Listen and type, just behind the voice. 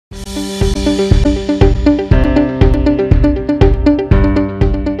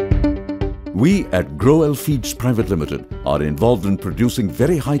at Growel Feeds Private Limited are involved in producing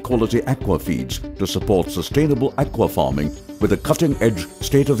very high-quality aqua feeds to support sustainable aqua farming with a cutting-edge,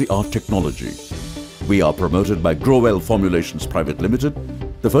 state-of-the-art technology. We are promoted by Growel Formulations Private Limited,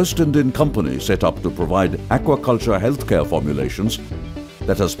 the first Indian company set up to provide aquaculture healthcare formulations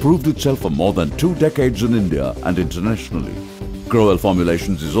that has proved itself for more than 2 decades in India and internationally. Growel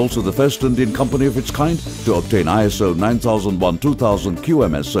Formulations is also the first Indian company of its kind to obtain ISO 9001-2000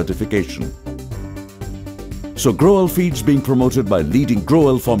 QMS certification. So Growel Feeds being promoted by leading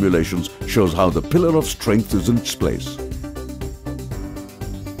Growel Formulations shows how the pillar of strength is in its place.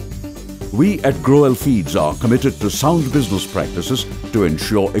 We at Growel Feeds are committed to sound business practices to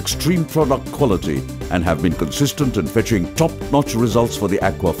ensure extreme product quality and have been consistent in fetching top-notch results for the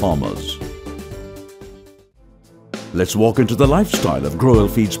aqua farmers. Let's walk into the lifestyle of Growel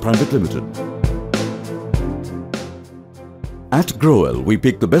Feeds Private Limited. At Growel, we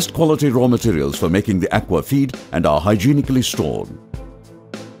pick the best quality raw materials for making the aqua feed and are hygienically stored.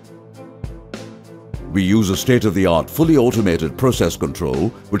 We use a state-of-the-art fully automated process control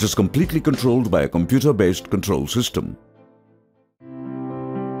which is completely controlled by a computer-based control system.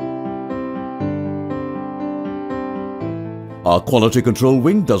 Our quality control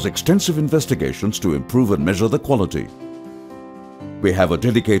wing does extensive investigations to improve and measure the quality. We have a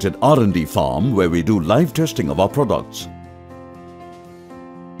dedicated R&D farm where we do live testing of our products.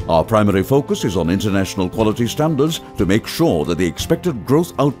 Our primary focus is on international quality standards to make sure that the expected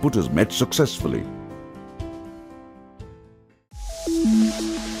growth output is met successfully.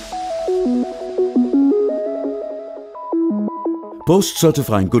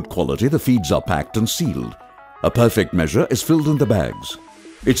 Post-certifying good quality, the feeds are packed and sealed. A perfect measure is filled in the bags.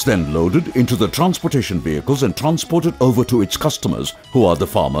 It's then loaded into the transportation vehicles and transported over to its customers, who are the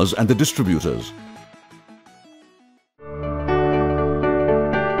farmers and the distributors.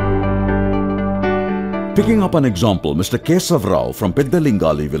 Picking up an example, Mr. Kesav Rao from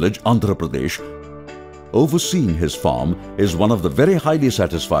Peddalingali village, Andhra Pradesh, overseeing his farm, is one of the very highly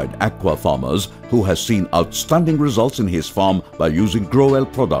satisfied aqua farmers who has seen outstanding results in his farm by using Growel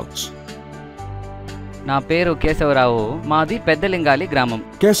products. నా పేరు కేశవరావు, మాది పెద్దలింగాలి గ్రామం.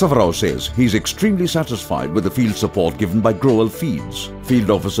 Kesav Rao says he is extremely satisfied with the field support given by Growel Feeds.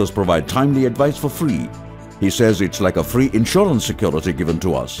 Field officers provide timely advice for free. He says it's like a free insurance security given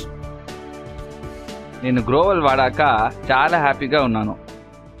to us. నేను గ్రోవెల్ వాడాక చాలా హ్యాపీగా ఉన్నాను.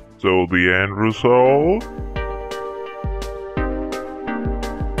 So the end result?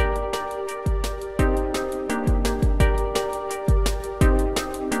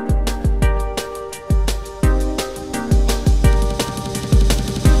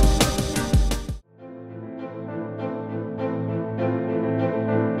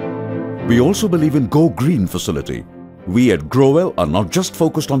 We also believe in Go Green facility. We at Growel are not just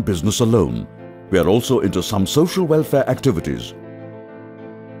focused on business alone. We are also into some social welfare activities.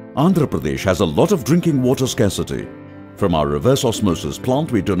 Andhra Pradesh has a lot of drinking water scarcity. From our reverse osmosis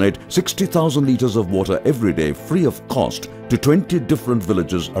plant, we donate 60,000 litres of water every day free of cost to 20 different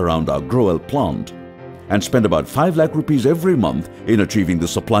villages around our Growel plant and spend about 5 lakh rupees every month in achieving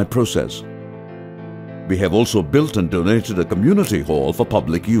the supply process. We have also built and donated a community hall for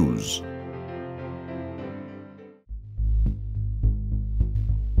public use.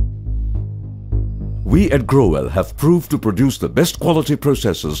 We at Growel have proved to produce the best quality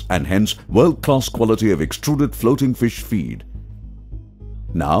processes and hence world-class quality of extruded floating fish feed.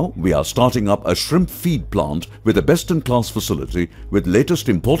 Now we are starting up a shrimp feed plant with a best-in-class facility with latest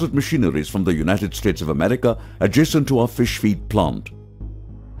imported machineries from the United States of America adjacent to our fish feed plant.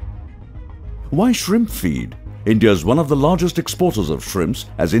 Why shrimp feed? India is one of the largest exporters of shrimps,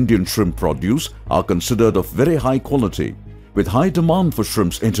 as Indian shrimp produce are considered of very high quality. With high demand for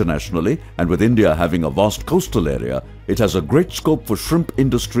shrimps internationally and with India having a vast coastal area, it has a great scope for shrimp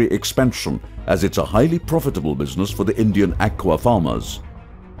industry expansion as it's a highly profitable business for the Indian aqua farmers.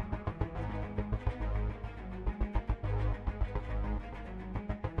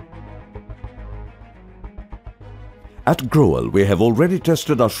 At Growel, we have already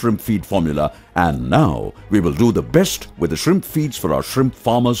tested our shrimp feed formula and now we will do the best with the shrimp feeds for our shrimp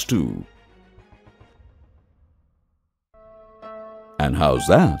farmers too. And how's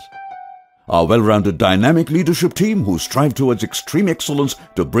that? Our well-rounded dynamic leadership team who strive towards extreme excellence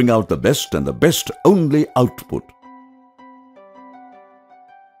to bring out the best and the best only output.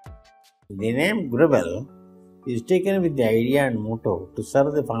 The name Growel is taken with the idea and motto to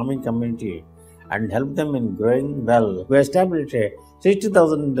serve the farming community and help them in growing well. We established a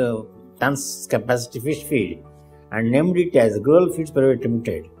 60,000 tons capacity fish feed and named it as Growel Feeds Private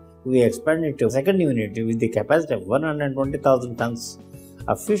Limited. We expanded to second unit with the capacity of 120,000 tons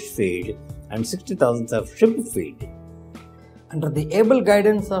of fish feed and 60,000 of shrimp feed. Under the able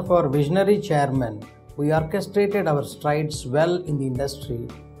guidance of our visionary chairman, we orchestrated our strides well in the industry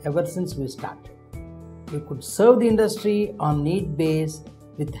ever since we started. We could serve the industry on need base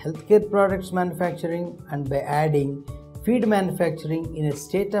with healthcare products manufacturing and by adding feed manufacturing in a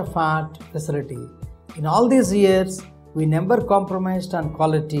state-of-art facility. In all these years, we never compromised on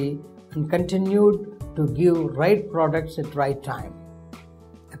quality and continued to give right products at right time.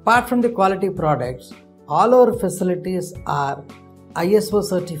 Apart from the quality products, all our facilities are ISO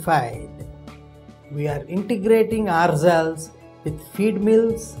certified. We are integrating ourselves with feed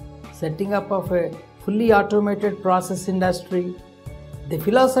mills, setting up of a fully automated process industry. The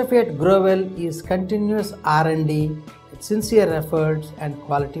philosophy at Growel is continuous R&D, sincere efforts and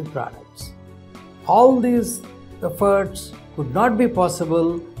quality products. All these efforts could not be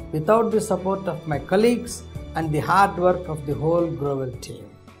possible without the support of my colleagues and the hard work of the whole Growel team.